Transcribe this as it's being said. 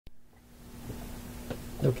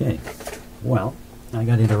Okay, well, I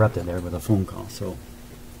got interrupted there with a phone call, so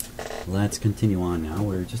let's continue on now.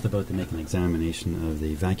 We're just about to make an examination of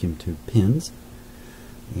the vacuum tube pins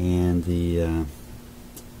and the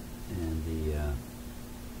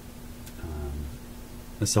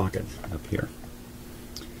socket up here.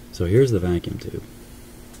 So here's the vacuum tube.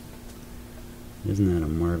 Isn't that a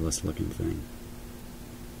marvelous looking thing?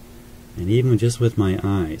 And even just with my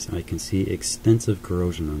eyes, I can see extensive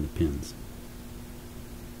corrosion on the pins.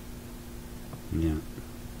 Yeah.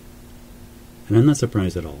 And I'm not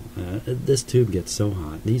surprised at all. This tube gets so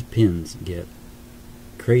hot. These pins get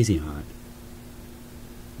crazy hot.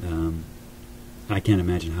 I can't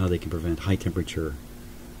imagine how they can prevent high temperature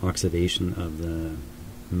oxidation of the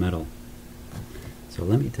metal. So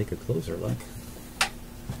let me take a closer look.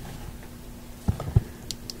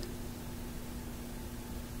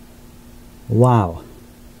 Wow.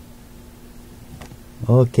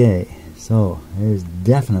 Okay, so there's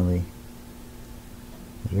definitely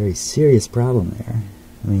a very serious problem there.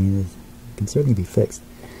 I mean, it can certainly be fixed.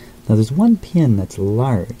 Now there's one pin that's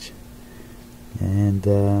large, and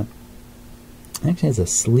actually has a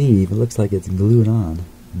sleeve. It looks like it's glued on,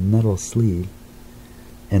 a metal sleeve,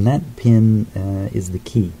 and that pin is the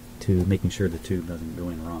key to making sure the tube doesn't go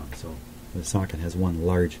in wrong. So the socket has one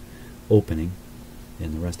large opening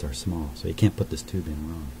and the rest are small, so you can't put this tube in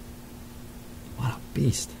wrong. What a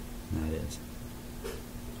beast that is.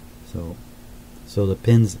 So the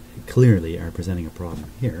pins clearly are presenting a problem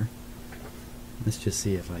here. Let's just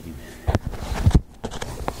see if I can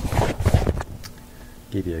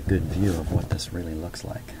give you a good view of what this really looks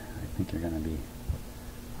like. I think you're going to be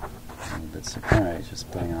a little bit surprised just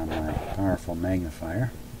putting on my powerful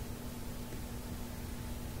magnifier.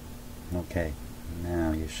 Okay,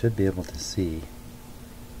 now you should be able to see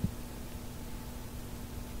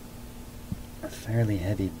a fairly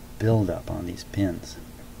heavy buildup on these pins.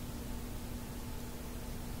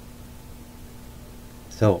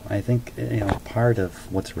 So I think part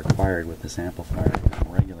of what's required with this amplifier is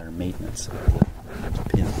regular maintenance of the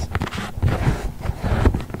pins.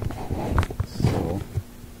 So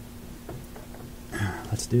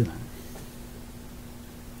let's do that.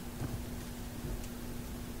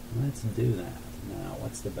 Let's do that. Now,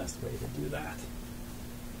 what's the best way to do that?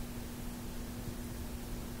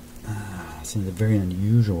 This is a very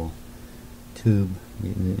unusual tube.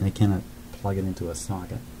 I cannot plug it into a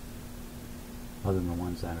socket other than the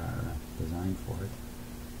ones that are designed for it.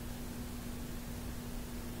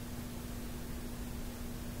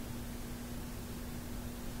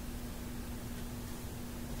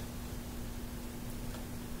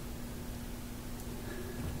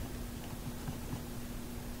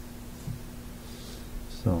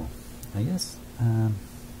 So, I guess, I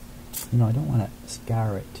don't want to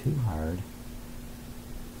scour it too hard.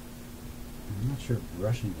 I'm not sure if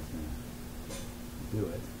brushing is going to do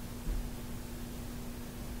it.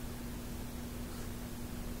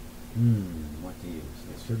 What to use?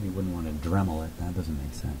 I certainly wouldn't want to Dremel it. That doesn't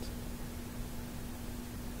make sense.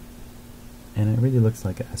 And it really looks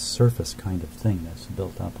like a surface kind of thing that's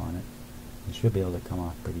built up on it. It should be able to come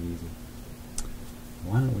off pretty easy.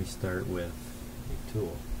 Why don't we start with a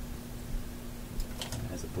tool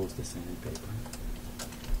as opposed to sandpaper?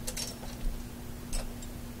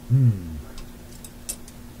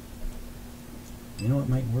 You know what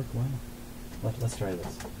might work well? Let's try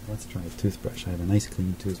this. Let's try a toothbrush. I have a nice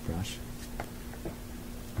clean toothbrush,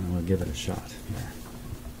 and we'll give it a shot here.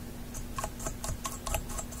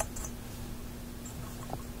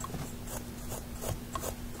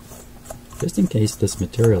 Just in case this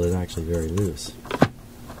material is actually very loose.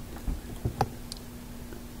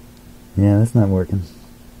 Yeah, that's not working.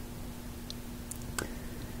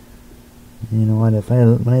 You know what?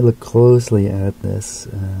 When I look closely at this,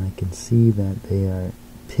 I can see that they are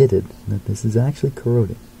pitted, that this is actually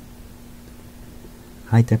corroding.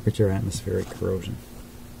 High temperature atmospheric corrosion.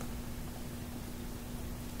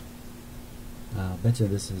 I'll bet you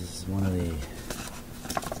this is one of the,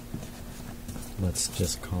 let's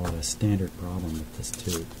just call it a standard problem with this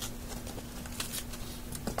tube.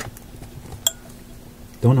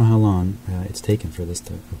 Don't know how long it's taken for this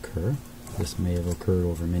to occur. This may have occurred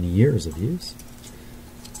over many years of use.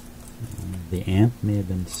 The amp may have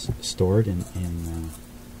been stored in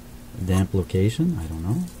a damp location. I don't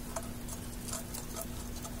know.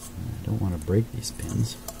 I don't want to break these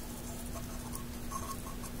pins.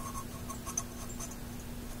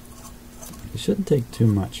 It shouldn't take too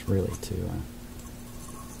much, really, to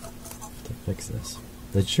fix this.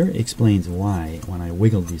 That sure explains why, when I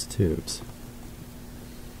wiggled these tubes,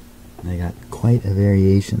 I got quite a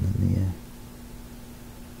variation in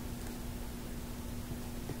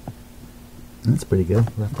That's pretty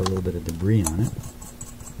good. Left a little bit of debris on it.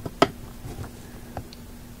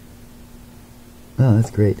 Oh,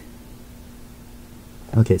 that's great.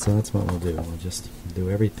 Okay, so that's what we'll do. We'll just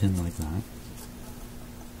do every pin like that.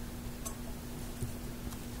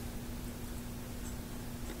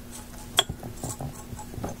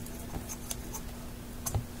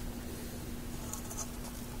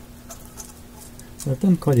 So I've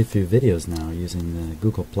done quite a few videos now using the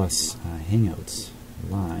Google Plus Hangouts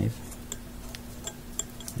live.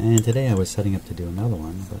 And today I was setting up to do another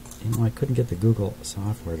one, but you know, I couldn't get the Google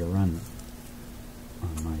software to run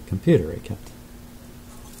on my computer. I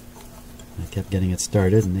kept getting it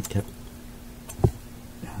started, and it kept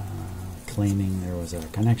claiming there was a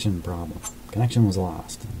connection problem. Connection was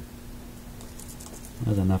lost. And that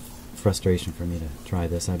was enough frustration for me to try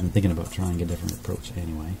this. I've been thinking about trying a different approach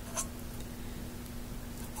anyway.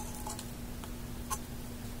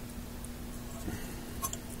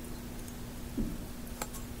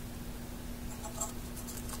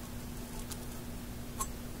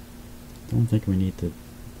 I don't think we need to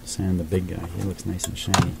sand the big guy. He looks nice and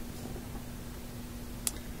shiny.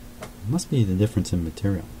 It must be the difference in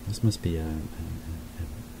material. This must be a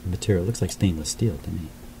material. It looks like stainless steel to me.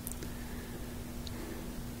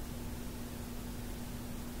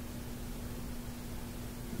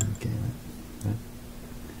 Okay,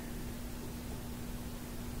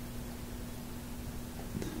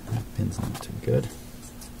 that pin's not too good.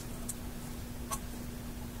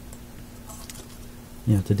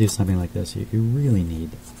 You know, to do something like this, you really need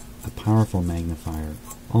a powerful magnifier,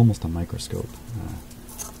 almost a microscope,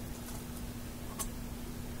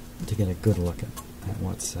 to get a good look at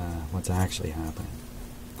what's actually happening.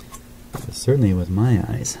 But certainly with my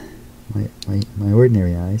eyes, my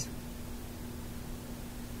ordinary eyes,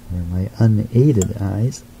 or my unaided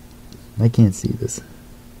eyes, I can't see this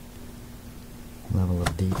level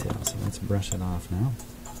of detail. So let's brush it off now.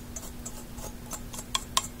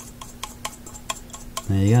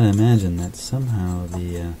 Now you gotta imagine that somehow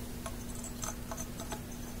the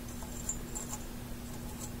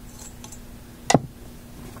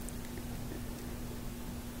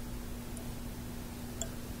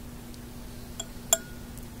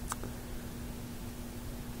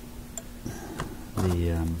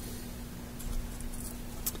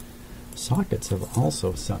sockets have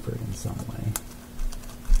also suffered in some way.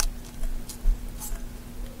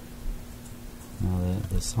 Now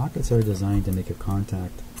the sockets are designed to make a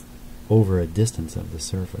contact over a distance of the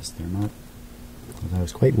surface. They're not, I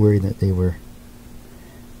was quite worried that they were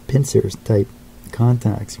pincers type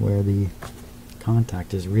contacts where the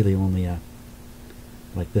contact is really only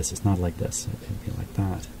like this. It's not like this. It can be like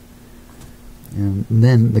that. And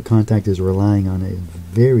then the contact is relying on a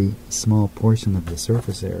very small portion of the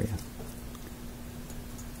surface area.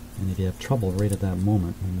 And if you have trouble right at that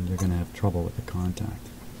moment, then you're going to have trouble with the contact.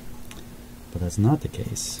 But that's not the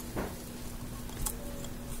case.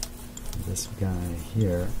 This guy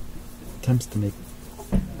here attempts to make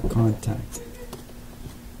contact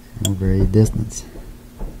over a distance.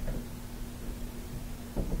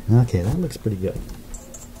 Okay, that looks pretty good.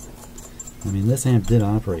 I mean, this amp did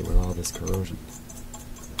operate with all this corrosion.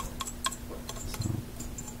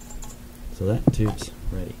 So that tube's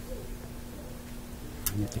ready.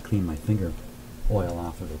 I have to clean my finger oil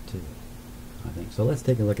off of it too, I think. So let's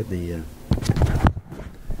take a look at the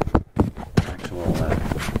actual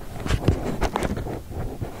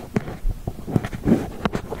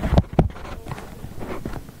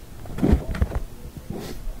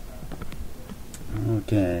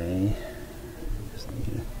okay. Just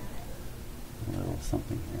need a little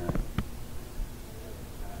something here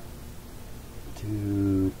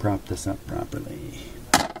to prop this up properly.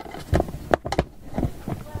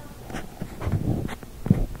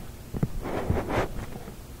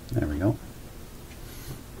 There we go.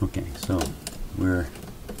 Okay, so we're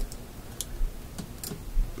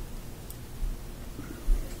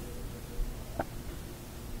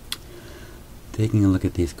taking a look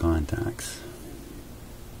at these contacts.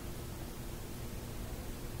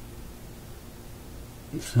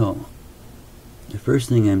 So the first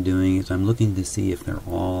thing I'm doing is I'm looking to see if they're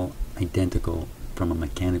all identical from a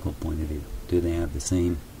mechanical point of view. Do they have the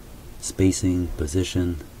same spacing,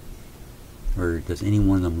 position, or does any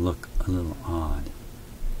one of them look a little odd?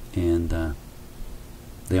 And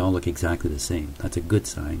they all look exactly the same. That's a good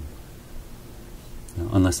sign. You know,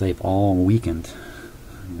 unless they've all weakened,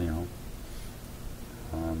 you know,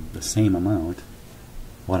 the same amount.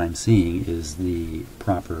 What I'm seeing is the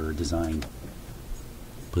proper design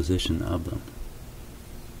position of them.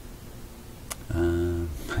 I'm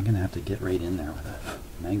going to have to get right in there with a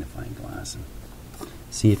magnifying glass and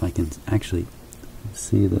see if I can actually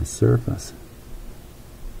see the surface.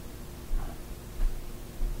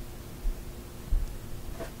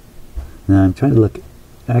 Now I'm trying to look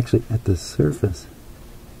actually at the surface.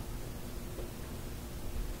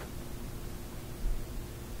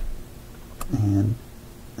 And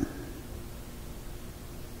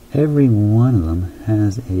every one of them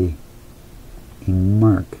has a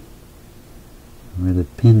mark where the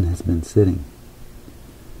pin has been sitting.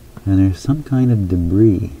 And there's some kind of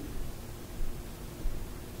debris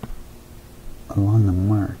along the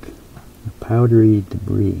mark, a powdery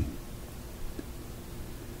debris.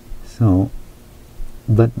 So,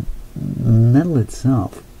 but metal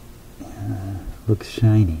itself looks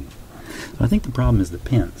shiny. So I think the problem is the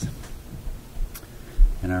pins.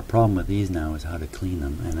 And our problem with these now is how to clean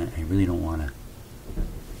them. And I really don't want to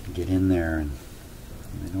get in there, and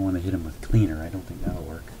I don't want to hit them with cleaner. I don't think that'll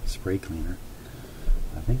work. Spray cleaner.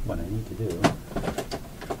 I think what I need to do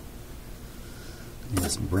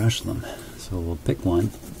is brush them. So we'll pick one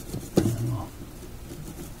and we'll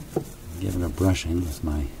give it a brushing with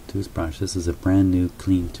my toothbrush. This is a brand new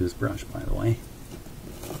clean toothbrush, by the way.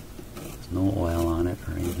 There's no oil on it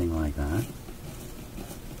or anything like that,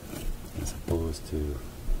 as opposed to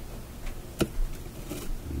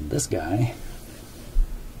this guy,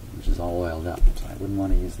 which is all oiled up, so I wouldn't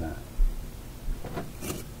want to use that.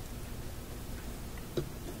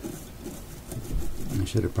 I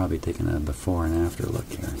should have probably taken a before and after look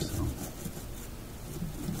here, so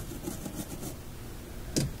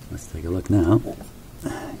let's take a look now,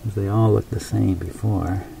 because they all look the same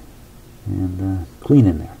before, and clean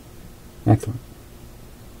in there. Excellent.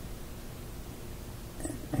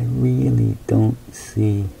 I really don't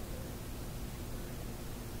see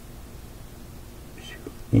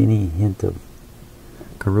any hint of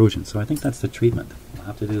corrosion, so I think that's the treatment. I'll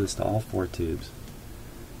have to do this to all 4 tubes.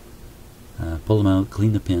 Pull them out,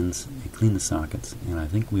 clean the pins, clean the sockets, and I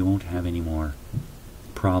think we won't have any more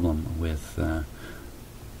problem with I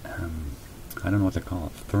don't know what they call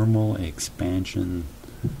it, thermal expansion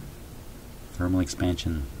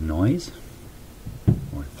noise,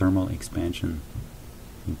 or thermal expansion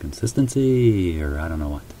inconsistency, or I don't know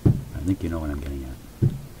what. I think you know what I'm getting at.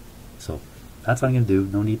 So that's what I'm going to do.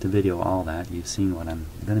 No need to video all that. You've seen what I'm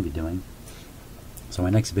going to be doing. So my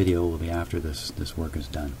next video will be after this work is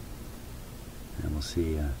done, and we'll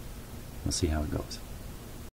see how it goes.